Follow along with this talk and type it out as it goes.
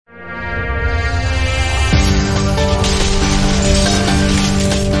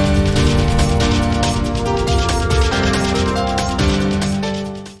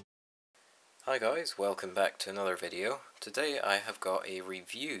guys, welcome back to another video. Today I have got a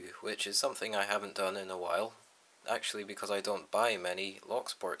review, which is something I haven't done in a while, actually because I don't buy many lock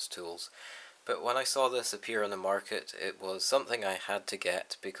sports tools. But when I saw this appear on the market, it was something I had to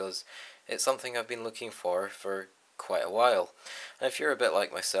get because it's something I've been looking for quite a while. And if you're a bit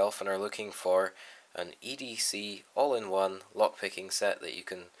like myself and are looking for an EDC all-in-one lockpicking set that you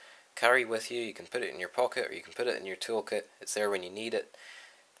can carry with you, you can put it in your pocket or you can put it in your toolkit, it's there when you need it,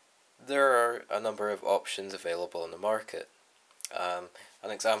 there are a number of options available in the market.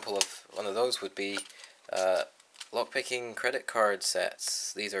 An example of one of those would be lockpicking credit card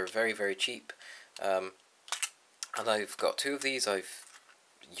sets. These are very cheap, and I've got two of these. I've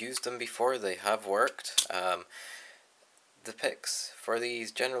used them before, they have worked. The picks for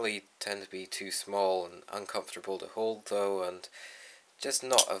these generally tend to be too small and uncomfortable to hold though, and just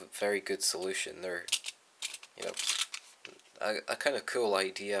not a very good solution. They're, you know, a kind of cool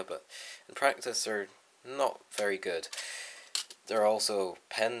idea, but in practice they're not very good. They're also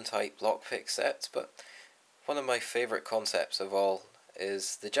pen type lockpick sets, but one of my favourite concepts of all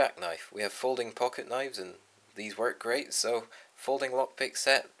is the jackknife. We have folding pocket knives and these work great, so folding lockpick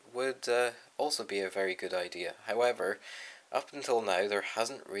set would also be a very good idea. However, up until now there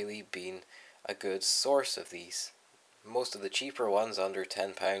hasn't really been a good source of these. Most of the cheaper ones, under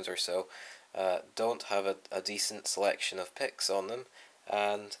 £10 or so, don't have a decent selection of picks on them,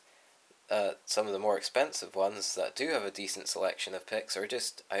 and some of the more expensive ones that do have a decent selection of picks are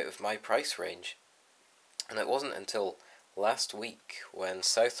just out of my price range. And it wasn't until last week when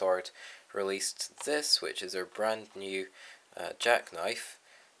Southord released this, which is their brand new jackknife,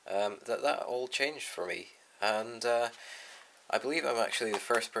 that all changed for me. And I believe I'm actually the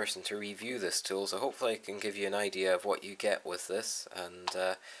first person to review this tool, so hopefully I can give you an idea of what you get with this,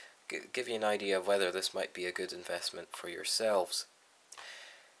 and give you an idea of whether this might be a good investment for yourselves.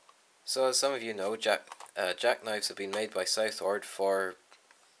 So as some of you know, jackknives have been made by Southord for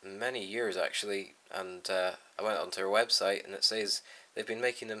many years actually, and I went onto their website and it says they've been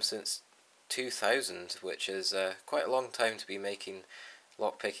making them since 2000, which is quite a long time to be making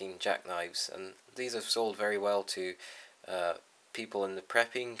lockpicking jackknives, and these have sold very well to people in the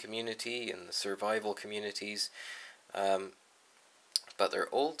prepping community and the survival communities. But their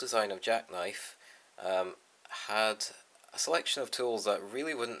old design of jackknife had a selection of tools that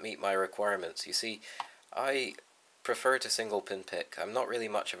really wouldn't meet my requirements. You see, I prefer to single pin pick. I'm not really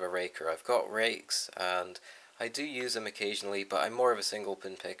much of a raker. I've got rakes and I do use them occasionally, but I'm more of a single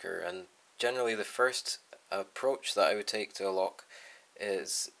pin picker, and generally the first approach that I would take to a lock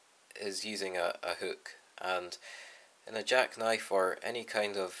is using a hook. And in a jackknife or any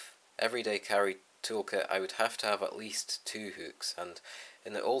kind of everyday carry toolkit, I would have to have at least two hooks, and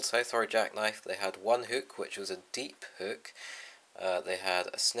in the old Southord jackknife they had one hook, which was a deep hook. They had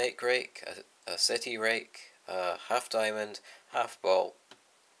a snake rake, a city rake, a half diamond, half ball,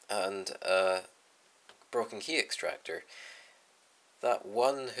 and a broken key extractor. That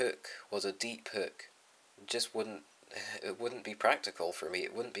one hook was a deep hook. It wouldn't be practical for me,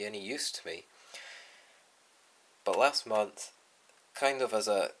 it wouldn't be any use to me. But last month, kind of as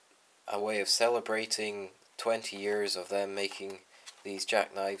a way of celebrating 20 years of them making these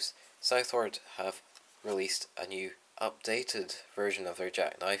jackknives, Southord have released a new updated version of their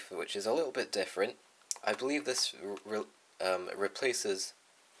jackknife, which is a little bit different. I believe this replaces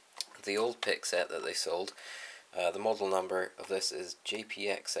the old pick set that they sold. The model number of this is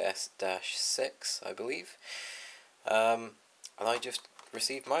JPXS-6, I believe. And I just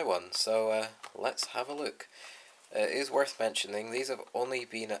received my one, so let's have a look. It is worth mentioning, these have only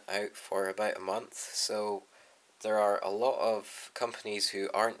been out for about a month, so there are a lot of companies who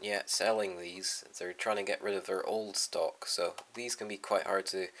aren't yet selling these. They're trying to get rid of their old stock, so these can be quite hard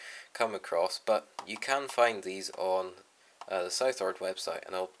to come across, but you can find these on the Southord website,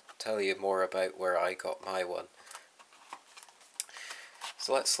 and I'll tell you more about where I got my one.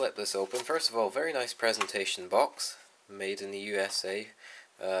 So let's slip this open. First of all, very nice presentation box, made in the USA.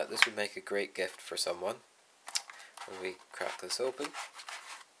 This would make a great gift for someone. And we crack this open.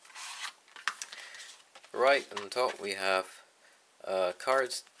 Right on top we have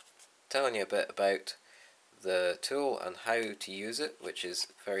cards telling you a bit about the tool and how to use it, which is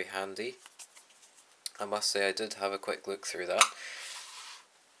very handy. I must say I did have a quick look through that.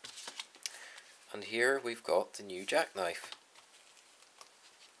 And here we've got the new jackknife.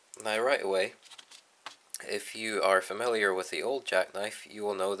 Now right away, if you are familiar with the old jackknife, you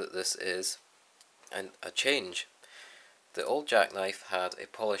will know that this is a change. The old jackknife had a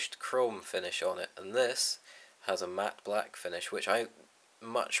polished chrome finish on it, and this has a matte black finish, which I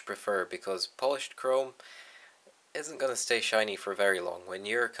much prefer, because polished chrome isn't going to stay shiny for very long. When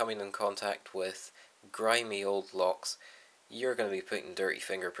you're coming in contact with grimy old locks, you're going to be putting dirty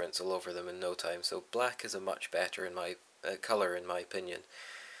fingerprints all over them in no time, so black is a much better colour in my opinion.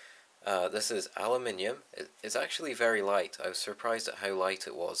 This is aluminium. It's actually very light. I was surprised at how light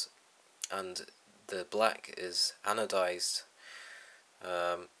it was, and the black is anodized.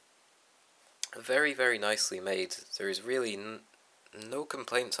 Very, very nicely made. There's really no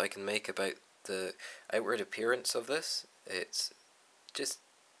complaints I can make about the outward appearance of this. It's just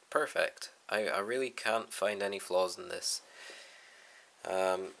perfect. I really can't find any flaws in this.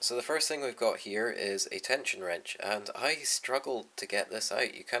 So the first thing we've got here is a tension wrench, and I struggled to get this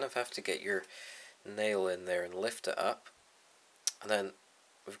out. You kind of have to get your nail in there and lift it up, and then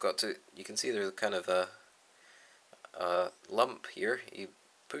we've got to, you can see there's kind of a lump here. You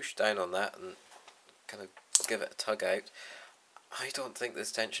push down on that and kind of give it a tug out. I don't think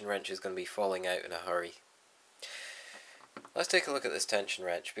this tension wrench is going to be falling out in a hurry. Let's take a look at this tension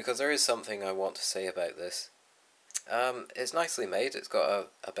wrench, because there is something I want to say about this. It's nicely made. It's got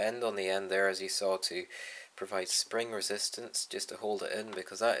a bend on the end there, as you saw, to provide spring resistance, just to hold it in,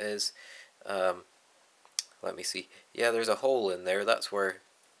 because that is, let me see, yeah, there's a hole in there. That's where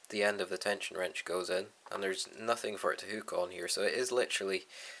the end of the tension wrench goes in, and there's nothing for it to hook on here, so it is literally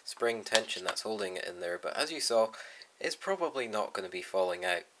spring tension that's holding it in there. But as you saw, it's probably not going to be falling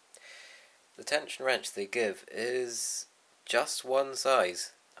out. The tension wrench they give is just one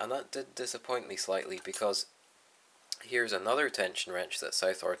size, and that did disappoint me slightly, because here's another tension wrench that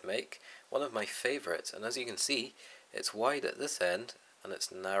Southord make, one of my favourites, and as you can see, it's wide at this end and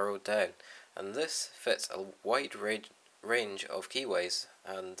it's narrowed down, and this fits a wide range of keyways,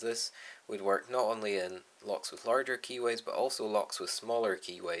 and this would work not only in locks with larger keyways but also locks with smaller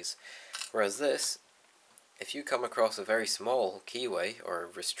keyways. Whereas this, if you come across a very small keyway or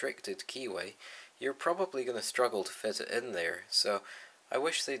a restricted keyway, you're probably going to struggle to fit it in there, so I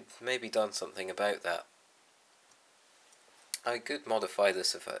wish they'd maybe done something about that. I could modify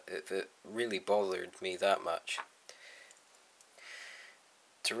this if it really bothered me that much.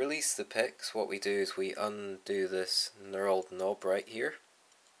 To release the picks, what we do is we undo this knurled knob right here,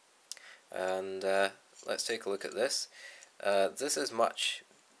 and let's take a look at this. This is much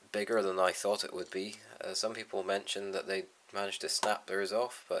bigger than I thought it would be. Some people mentioned that they managed to snap theirs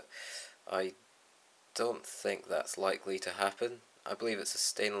off, but I don't think that's likely to happen. I believe it's a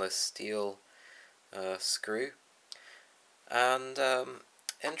stainless steel screw. And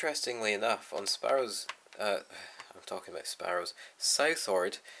interestingly enough, on Sparrow's, I'm talking about Sparrow's,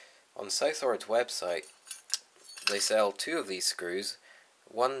 Southord, on Southord's website, they sell two of these screws,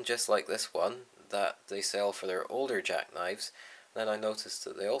 one just like this one that they sell for their older jackknives. Then I noticed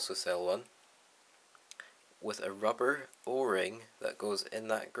that they also sell one with a rubber O-ring that goes in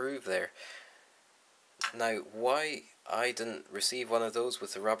that groove there. Now, why I didn't receive one of those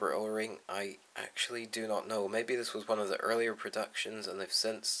with the rubber O-ring, I actually do not know. Maybe this was one of the earlier productions and they've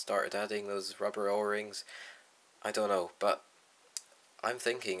since started adding those rubber O-rings. I don't know, but I'm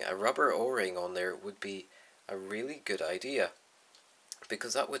thinking a rubber O-ring on there would be a really good idea,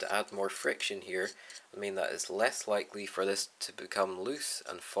 because that would add more friction here. I mean, that is less likely for this to become loose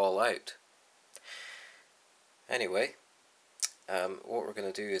and fall out. Anyway, what we're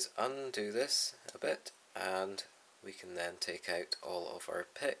going to do is undo this a bit, and we can then take out all of our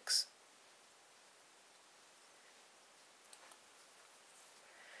picks.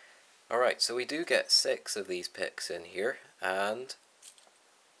 Alright, so we do get 6 of these picks in here, and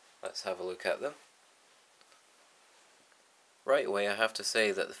let's have a look at them. Right away, I have to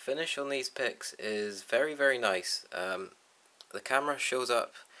say that the finish on these picks is very, very nice. The camera shows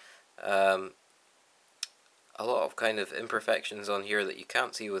up a lot of kind of imperfections on here that you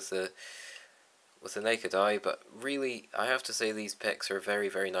can't see with the naked eye, but really, I have to say these picks are very,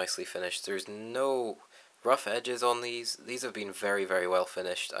 very nicely finished. There's no rough edges on these. These have been very, very well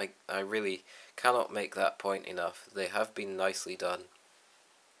finished. I really cannot make that point enough. They have been nicely done.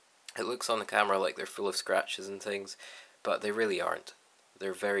 It looks on the camera like they're full of scratches and things, but they really aren't.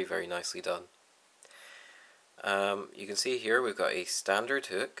 They're very, very nicely done. You can see here we've got a standard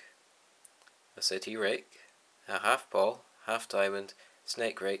hook, a city rake, a half ball, half diamond,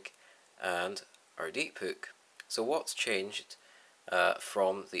 snake rake, and our deep hook. So what's changed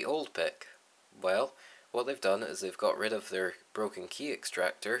from the old pick? Well, what they've done is they've got rid of their broken key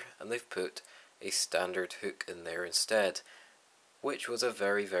extractor and they've put a standard hook in there instead, which was a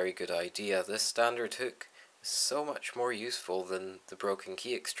very, very good idea. This standard hook is so much more useful than the broken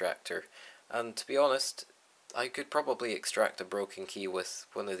key extractor, and to be honest, I could probably extract a broken key with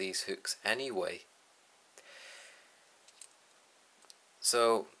one of these hooks anyway.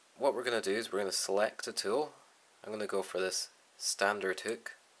 So what we're going to do is we're going to select a tool, I'm going to go for this standard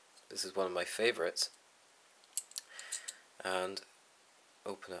hook. This is one of my favourites. And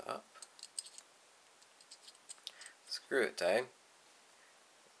open it up. Screw it down.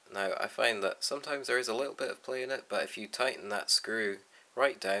 Now I find that sometimes there is a little bit of play in it, but if you tighten that screw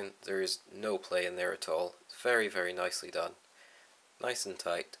right down, there is no play in there at all. It's very, very nicely done. Nice and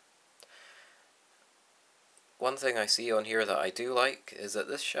tight. One thing I see on here that I do like is that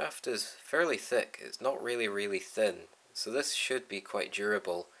this shaft is fairly thick. It's not really thin, so this should be quite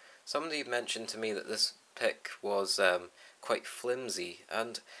durable. Somebody mentioned to me that this pick was quite flimsy,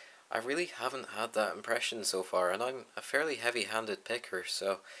 and I really haven't had that impression so far, and I'm a fairly heavy-handed picker,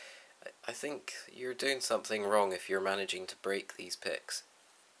 so I think you're doing something wrong if you're managing to break these picks.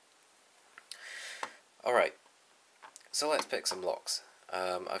 Alright, so let's pick some locks.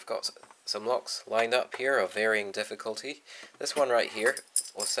 I've got some locks lined up here of varying difficulty. This one right here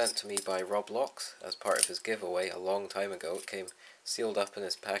was sent to me by Rob Locks as part of his giveaway a long time ago. It came sealed up in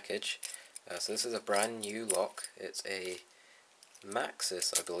his package. So this is a brand new lock. It's a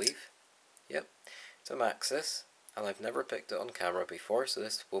Maxis, I believe. Yep, it's a Maxis, and I've never picked it on camera before, so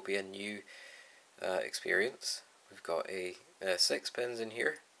this will be a new experience. We've got 6 pins in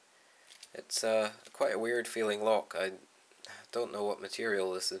here. It's quite a weird feeling lock. I don't know what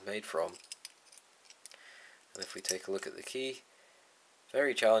material this is made from. And if we take a look at the key,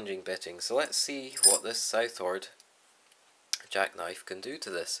 very challenging bitting. So let's see what this Southord Jackknife can do to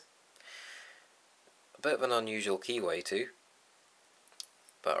this. A bit of an unusual keyway too,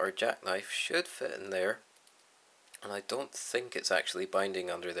 but our jackknife should fit in there, and I don't think it's actually binding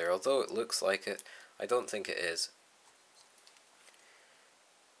under there, although it looks like it. I don't think it is.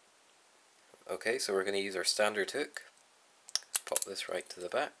 Okay, so we're going to use our standard hook. Pop this right to the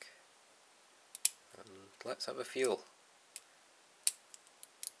back, and let's have a feel.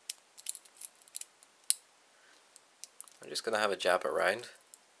 I'm just going to have a jab around.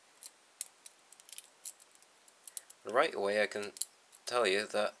 And right away I can tell you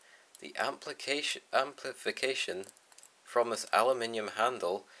that the amplification from this aluminium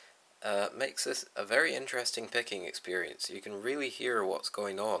handle makes this a very interesting picking experience. You can really hear what's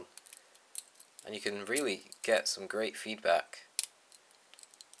going on, and you can really get some great feedback.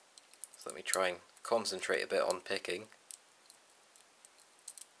 So let me try and concentrate a bit on picking.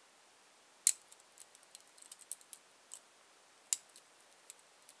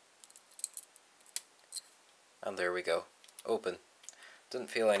 And there we go. Open.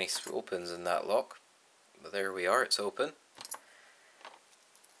 Didn't feel any spool pins in that lock, but there we are, it's open.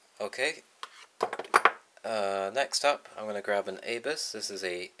 Okay, next up I'm going to grab an Abus. This is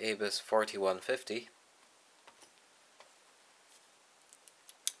a Abus 4150.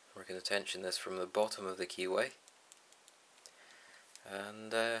 We're going to tension this from the bottom of the keyway,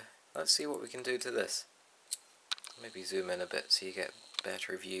 and let's see what we can do to this. Maybe zoom in a bit so you get a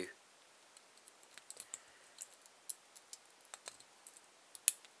better view.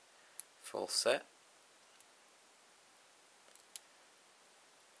 Full set.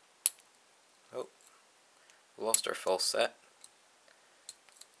 Oh, lost our full set.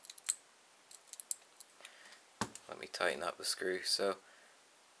 Let me tighten up the screw. So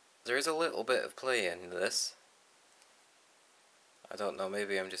there is a little bit of play in this. I don't know,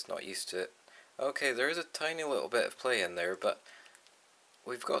 maybe I'm just not used to it. Okay, there is a tiny little bit of play in there, but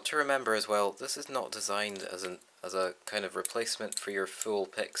we've got to remember as well, this is not designed as a kind of replacement for your full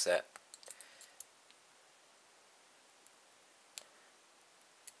pick set.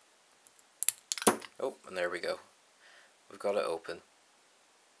 Oh, and there we go. We've got it open.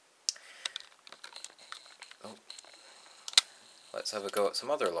 Oh, let's have a go at some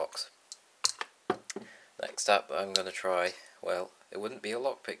other locks. Next up, I'm going to try, well, it wouldn't be a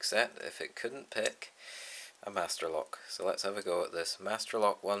lockpick set if it couldn't pick a master lock. So let's have a go at this Master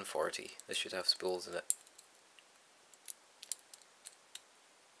Lock 140. This should have spools in it.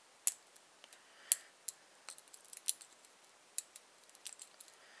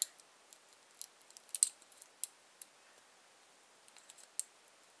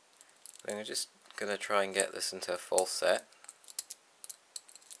 I'm just going to try and get this into a full set.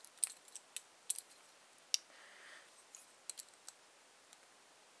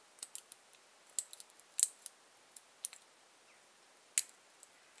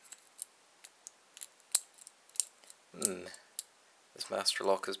 This master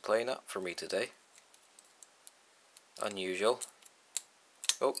lock is playing up for me today. Unusual.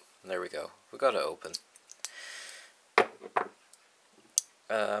 Oh, there we go. We got it open.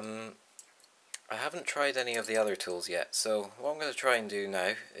 I haven't tried any of the other tools yet, so what I'm going to try and do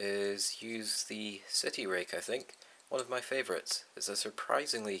now is use the city rake, I think. one of my favourites. It's a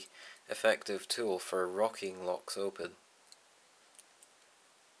surprisingly effective tool for rocking locks open.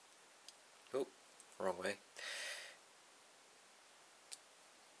 Oh, wrong way.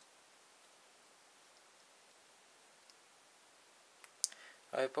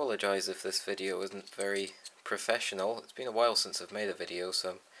 I apologise if this video isn't very professional. It's been a while since I've made a video,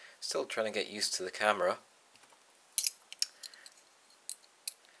 so I'm still trying to get used to the camera.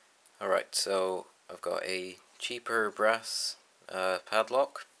 Alright, so I've got a cheaper brass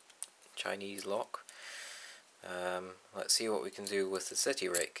padlock, Chinese lock. Let's see what we can do with the city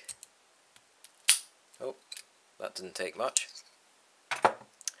rake. Oh, that didn't take much.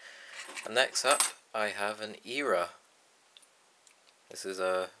 And next up, I have an ERA. This is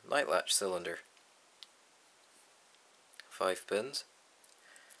a night latch cylinder. 5 pins.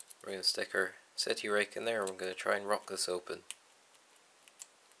 We're going to stick our city rake in there and we're going to try and rock this open.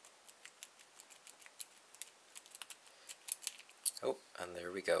 Oh, and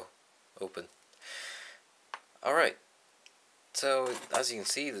there we go. Open. Alright, so as you can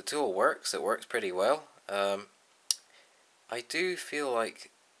see, the tool works. It works pretty well. I do feel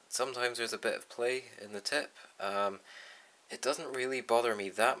like sometimes there's a bit of play in the tip. It doesn't really bother me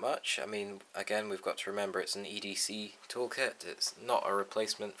that much. I mean, again, we've got to remember it's an EDC toolkit. It's not a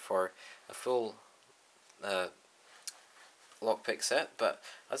replacement for a full lockpick set, but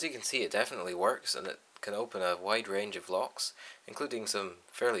as you can see, it definitely works, and it can open a wide range of locks, including some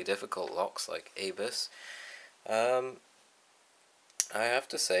fairly difficult locks like ABIS. I have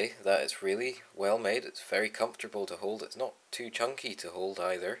to say that it's really well made. It's very comfortable to hold. It's not too chunky to hold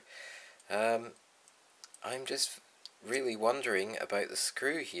either. I'm just really wondering about the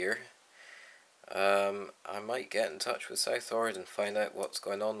screw here. I might get in touch with Southord and find out what's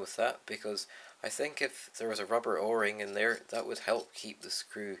going on with that, because I think if there was a rubber o-ring in there, that would help keep the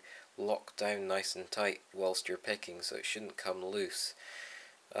screw locked down nice and tight whilst you're picking, so it shouldn't come loose.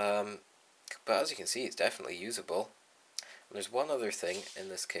 But as you can see, it's definitely usable. And there's one other thing in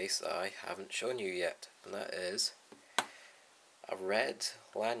this case that I haven't shown you yet, and that is a red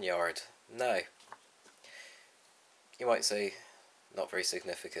lanyard. Now, you might say, not very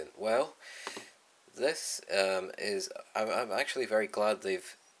significant. Well, this I'm actually very glad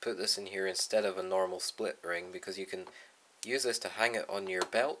they've put this in here instead of a normal split ring, because you can use this to hang it on your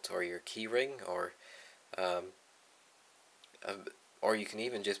belt or your key ring, or you can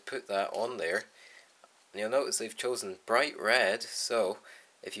even just put that on there. And you'll notice they've chosen bright red, so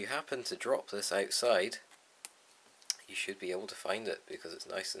if you happen to drop this outside, you should be able to find it because it's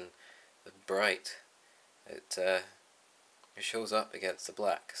nice and bright. It shows up against the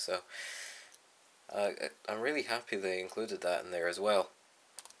black, so I'm really happy they included that in there as well.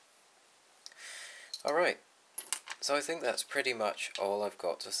 Alright, so I think that's pretty much all I've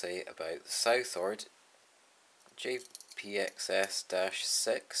got to say about the Southord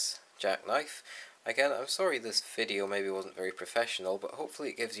JPXS-6 Jackknife. Again, I'm sorry this video maybe wasn't very professional, but hopefully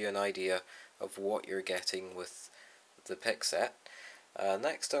it gives you an idea of what you're getting with the pick set.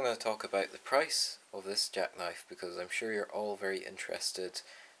 Next I'm going to talk about the price of this jackknife, because I'm sure you're all very interested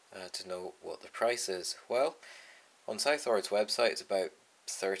to know what the price is. Well, on Southord's website it's about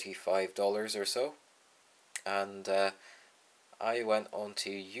 $35 or so, and I went on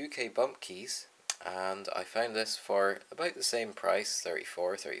to UK Bump Keys and I found this for about the same price,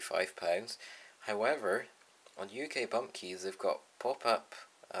 £34–35. However, on UK Bump Keys they've got pop-up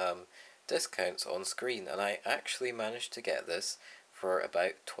discounts on screen, and I actually managed to get this for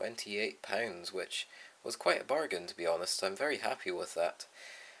about £28, which was quite a bargain, to be honest. I'm very happy with that.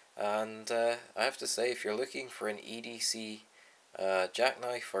 And I have to say, if you're looking for an EDC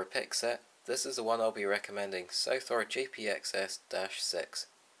jackknife or pick set, this is the one I'll be recommending, Southord JPXS-6.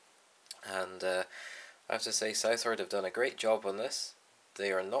 And I have to say, Southord have done a great job on this.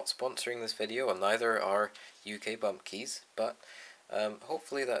 They are not sponsoring this video, and neither are UK Bump Keys, but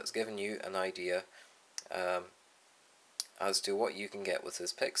hopefully that's given you an idea as to what you can get with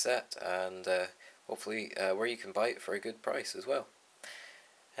this pick set, and hopefully where you can buy it for a good price as well.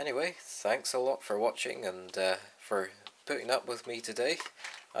 Anyway, thanks a lot for watching and for putting up with me today.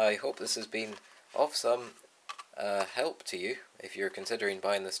 I hope this has been of some help to you. If you're considering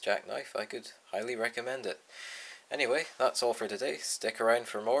buying this jackknife, I could highly recommend it. Anyway, that's all for today. Stick around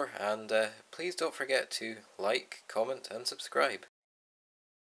for more, and please don't forget to like, comment and subscribe.